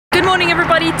morning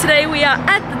everybody. Today we are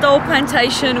at the Dole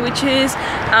Plantation, which is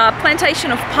a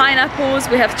plantation of pineapples.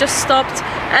 We have just stopped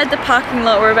at the parking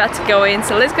lot we're about to go in,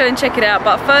 so let's go and check it out.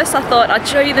 But first I thought I'd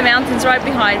show you the mountains right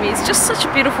behind me. It's just such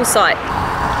a beautiful sight.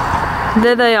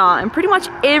 There they are, and pretty much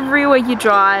everywhere you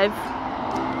drive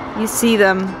you see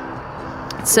them.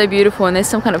 It's so beautiful, and there's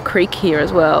some kind of creek here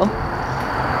as well.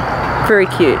 Very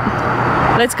cute.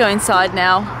 Let's go inside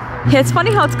now. Yeah, it's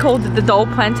funny how it's called the Dole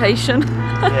Plantation.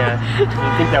 Yeah,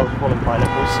 you'd think they would call them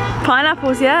pineapples.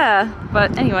 Pineapples, yeah.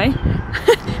 But anyway,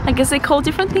 I guess they call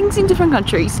different things in different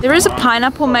countries. There is a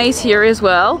pineapple maze here as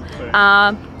well.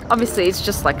 Obviously, it's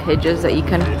just like hedges that you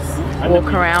can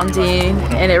walk around in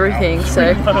and everything.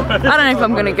 So I don't know if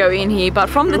I'm going to go in here, but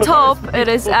from the top, it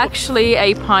is actually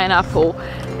a pineapple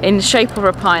in the shape of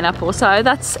a pineapple. So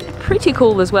that's pretty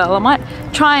cool as well. I might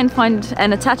try and find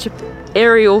and attach an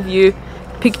aerial view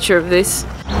picture of this.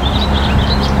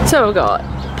 So we've got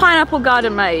Pineapple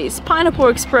Garden Maze, Pineapple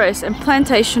Express and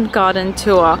Plantation Garden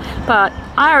Tour, but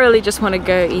I really just want to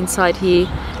go inside here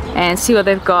and see what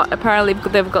they've got. Apparently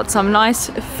they've got some nice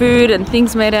food and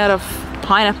things made out of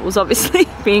pineapples, obviously,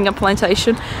 being a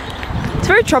plantation. It's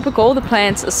very tropical, the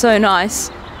plants are so nice.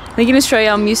 I think in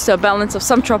Australia I'm used to a balance of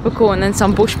some tropical and then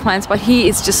some bush plants, but here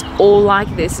it's just all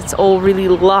like this. It's all really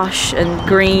lush and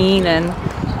green and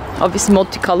obviously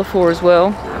multicolourful as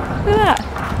well. Look at that.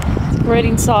 Right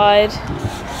inside,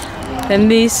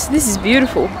 and this is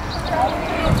beautiful.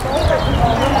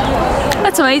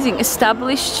 That's amazing.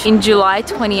 Established in July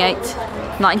 28th,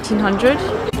 1900.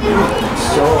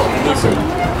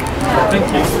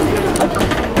 Thank you.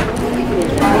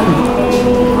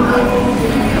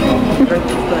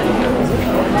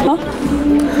 Huh?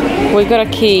 We got a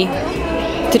key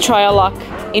to try our luck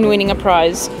in winning a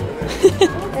prize.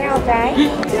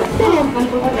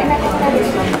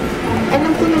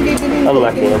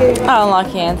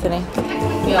 Unlucky Anthony.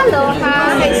 Hello,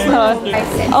 hi. Hello.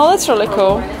 Oh, that's really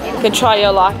cool. You can try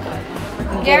your luck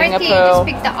in getting a Guarantee, pearl.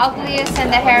 just pick the ugliest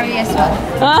and the hairiest one.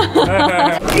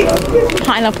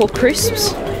 Pineapple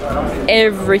crisps.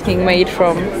 Everything made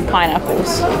from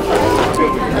pineapples.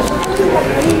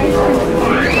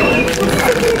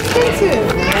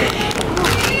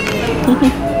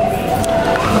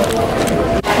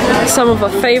 Some of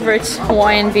our favorite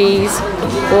Hawaiian beers: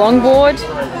 longboard,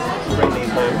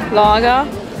 lager,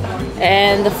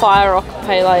 and the Fire Rock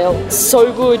Pale Ale.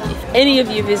 So good. If any of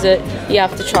you visit, you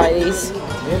have to try these.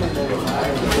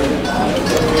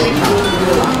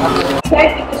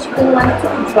 Try because you don't want it to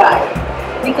be dry.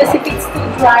 Because if it's too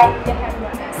dry, you have no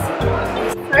mess.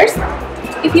 First,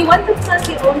 if you want to plant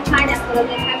your own pineapple, all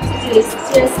you have to do is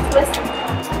just twist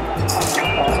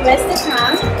the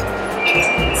crown.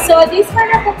 So this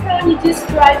pineapple crown you just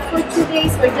dry for 2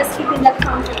 days. We're just keeping the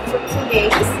counter for 2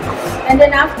 days. And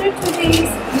then after 2 days,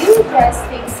 you just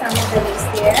take some of the leaves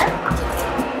there.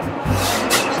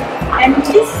 And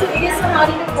this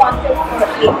amount in water for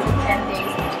 8 to 10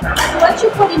 days. So once you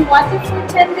put in water for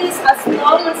 10 days, as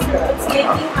long as the roots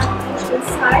making artificial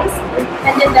size,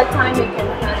 and then that time you can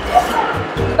plant them.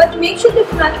 But make sure to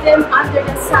plant them under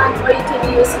the sun, or you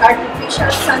can use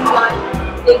artificial sunlight.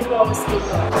 They grow as they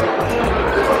grow.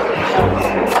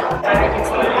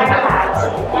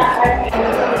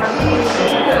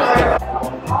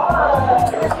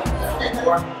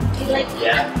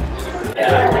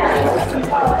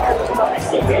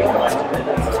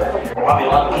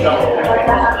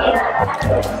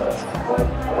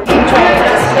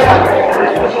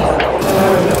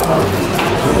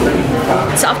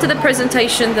 So after the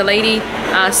presentation, the lady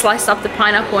sliced up the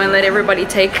pineapple and let everybody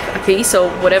take a piece or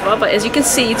whatever. But as you can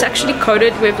see, it's actually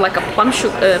coated with like a plum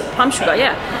sugar,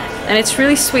 yeah. And it's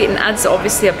really sweet and adds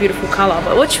obviously a beautiful color.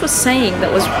 But what she was saying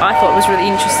that I thought was really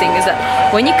interesting is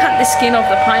that when you cut the skin of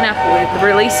the pineapple, it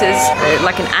releases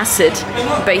like an acid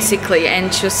basically.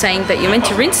 And she was saying that you're meant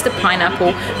to rinse the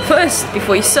pineapple first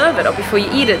before you serve it or before you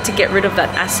eat it to get rid of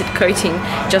that acid coating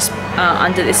just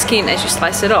under the skin as you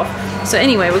slice it off. So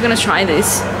anyway, we're gonna try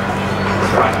this.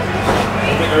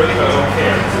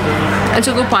 It's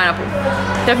a good pineapple,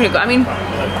 definitely good. I mean,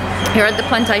 here at the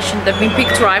plantation, they've been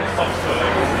picked ripe.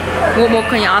 What more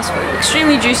can you ask for?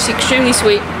 Extremely juicy, extremely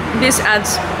sweet. This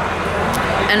adds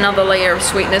another layer of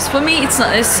sweetness. For me, it's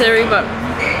not necessary, but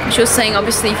she was saying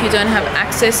obviously if you don't have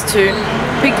access to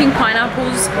picking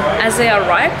pineapples as they are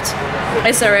ripe,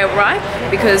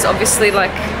 because obviously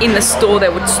like in the store they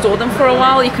would store them for a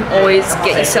while, you can always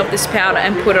get yourself this powder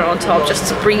and put it on top just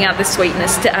to bring out the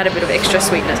sweetness, to add a bit of extra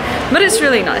sweetness. But it's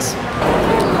really nice.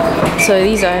 So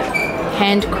these are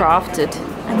handcrafted.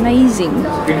 Amazing.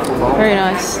 Very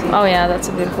nice. Oh yeah, that's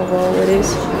a beautiful bowl, it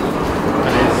is.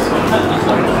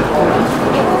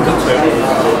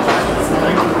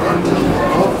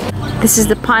 This is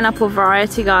the pineapple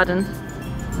variety garden.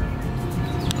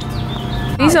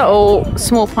 These are all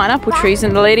small pineapple trees,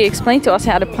 and the lady explained to us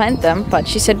how to plant them, but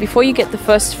she said before you get the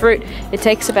first fruit, it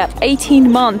takes about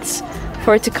 18 months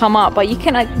for it to come up, but you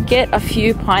can get a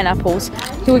few pineapples.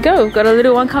 Here we go, we've got a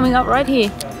little one coming up right here.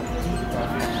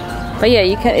 But yeah,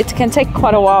 it can take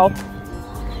quite a while.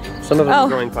 Some of them are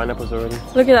growing pineapples already.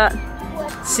 Look at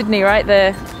that. Sydney right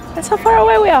there. That's how far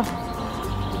away we are.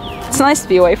 It's nice to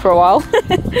be away for a while.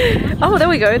 Oh, there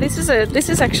we go. This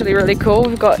is actually really cool.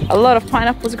 We've got a lot of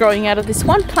pineapples growing out of this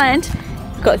one plant.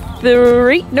 We've got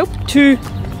 2.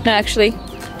 No, actually.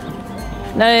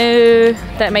 No,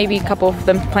 that may be a couple of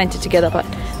them planted together, but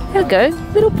there we go.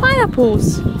 Little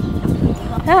pineapples.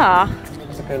 Yeah.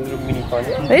 It's like a little mini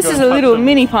pineapple. This is a little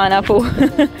mini pineapple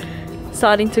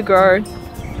starting to grow.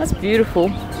 That's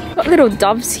beautiful. Got little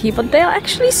doves here, but they are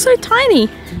actually so tiny.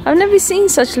 I've never seen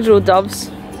such little doves.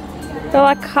 They're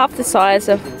like half the size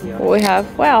of what we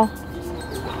have. Wow.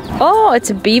 Oh, it's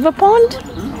a beaver pond?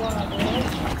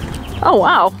 Oh,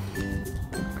 wow.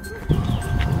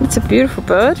 It's a beautiful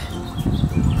bird.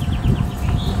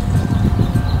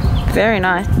 Very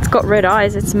nice. It's got red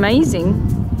eyes. It's amazing.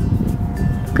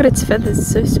 Look at its feathers.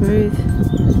 So smooth.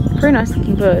 Very nice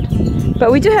looking bird.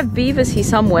 But we do have beavers here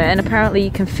somewhere, and apparently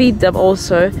you can feed them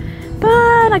also.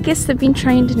 But I guess they've been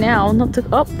trained now not to...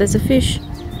 Oh, there's a fish.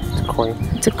 It's a koi.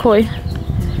 It's a koi.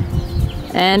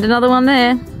 And another one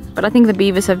there. But I think the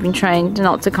beavers have been trained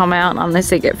not to come out unless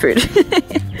they get food.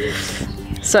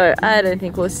 So I don't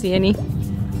think we'll see any.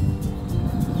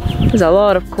 There's a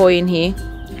lot of koi in here.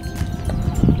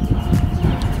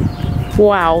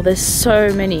 Wow, there's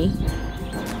so many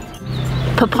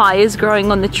papayas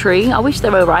growing on the tree. I wish they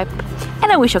were ripe,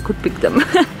 and I wish I could pick them.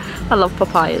 I love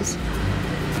papayas.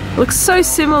 Looks so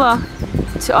similar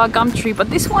to our gum tree, but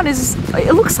this one is,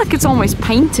 it looks like it's almost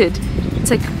painted.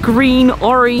 It's like green,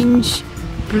 orange,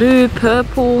 blue,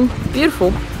 purple.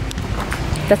 Beautiful.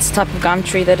 That's the type of gum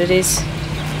tree that it is.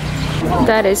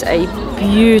 That is a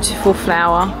beautiful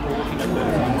flower.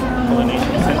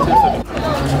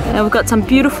 And we've got some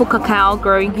beautiful cacao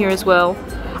growing here as well.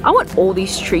 I want all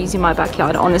these trees in my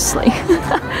backyard, honestly.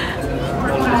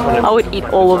 I would eat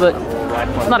all of it.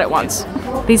 Not at once.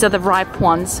 These are the ripe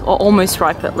ones, or almost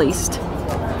ripe at least.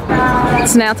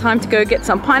 It's now time to go get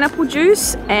some pineapple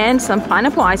juice and some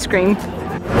pineapple ice cream.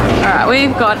 Alright,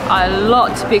 we've got a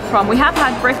lot to pick from. We have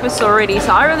had breakfast already,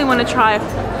 so I really want to try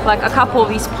like a couple of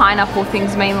these pineapple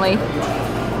things mainly.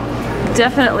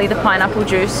 Definitely the pineapple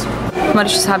juice. I'm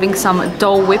just having some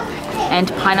Dole Whip and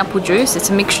pineapple juice. It's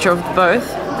a mixture of both.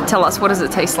 Tell us, what does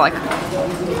it taste like?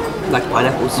 Like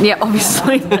pineapples? Yeah,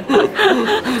 obviously.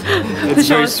 It's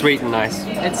very sweet and nice.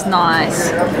 It's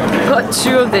nice. Got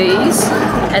 2 of these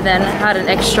and then had an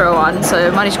extra one, so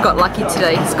Manish got lucky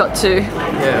today. He's got 2.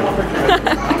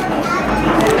 Yeah.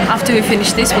 After we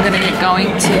finish this, we're going to get going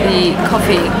to the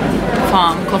coffee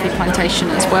farm, coffee plantation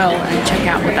as well, and check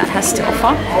out what that has to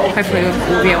offer. Hopefully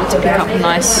we'll be able to pick up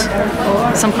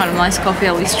some kind of nice coffee,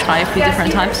 at least try a few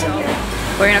different types.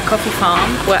 We're in a coffee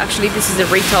farm, where actually this is the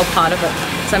retail part of it.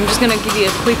 So I'm just going to give you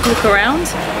a quick look around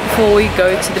before we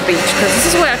go to the beach, because this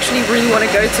is where I actually really want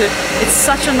to go to. It's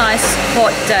such a nice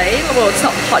hot day. Well, it's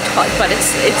not hot, but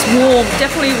it's warm,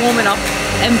 definitely warm enough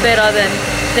and better than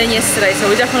yesterday. So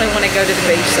we definitely want to go to the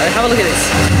beach. So have a look at this.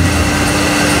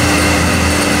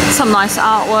 Some nice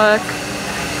artwork.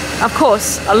 Of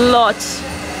course, a lot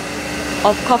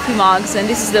of coffee mugs, and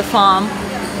this is the farm,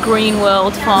 Green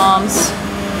World Farms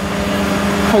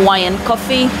Hawaiian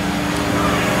coffee,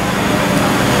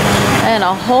 and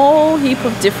a whole heap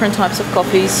of different types of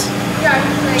coffees,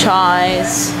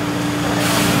 chais,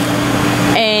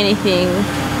 anything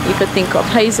you could think of,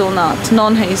 hazelnut,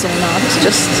 non-hazelnut,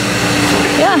 just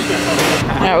yeah.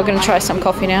 Alright, we're gonna try some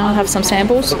coffee now. I'll have some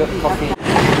samples.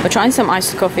 We're trying some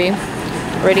iced coffee.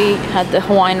 Already had the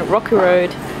Hawaiian Rocky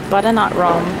Road, butternut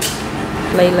rum,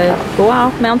 Lele Luau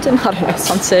Mountain, I don't know,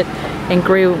 Sunset, and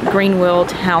Green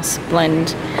World House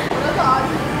Blend.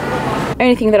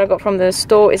 Only thing that I got from the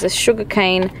store is a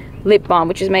sugarcane lip balm,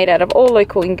 which is made out of all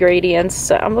local ingredients,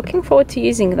 so I'm looking forward to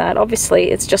using that.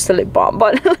 Obviously it's just a lip balm,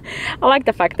 but I like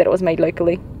the fact that it was made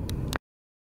locally.